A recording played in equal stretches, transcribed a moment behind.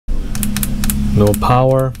no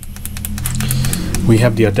power. We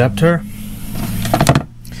have the adapter.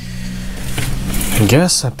 I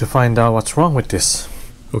guess I have to find out what's wrong with this.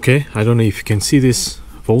 Okay, I don't know if you can see this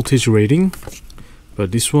voltage rating,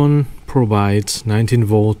 but this one provides 19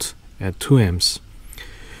 volt at 2 amps.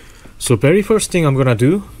 So very first thing I'm gonna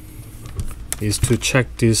do is to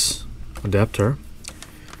check this adapter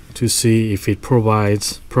to see if it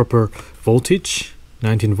provides proper voltage,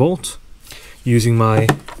 19 volt, using my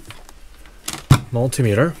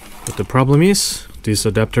multimeter. But the problem is this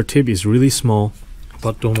adapter tip is really small,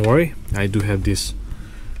 but don't worry, I do have this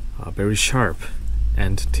very sharp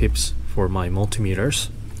end tips for my multimeters.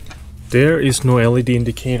 There is no LED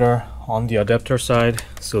indicator on the adapter side,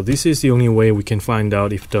 so this is the only way we can find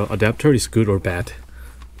out if the adapter is good or bad.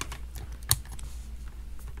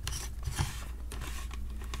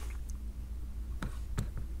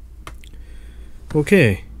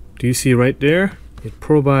 Okay, do you see right there? It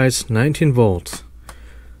provides 19 volts.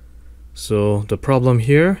 So the problem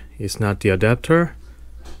here is not the adapter,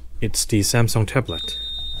 it's the Samsung tablet.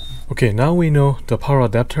 Okay, now we know the power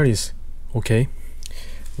adapter is okay.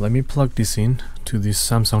 Let me plug this in to this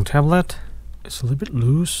Samsung tablet. It's a little bit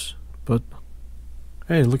loose, but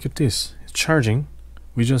hey, look at this. It's charging.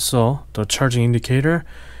 We just saw the charging indicator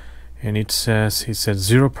and it says it's at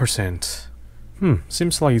 0%.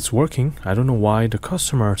 Seems like it's working. I don't know why the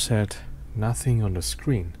customer said nothing on the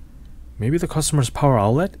screen. Maybe the customer's power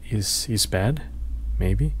outlet is bad.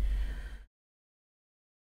 Maybe.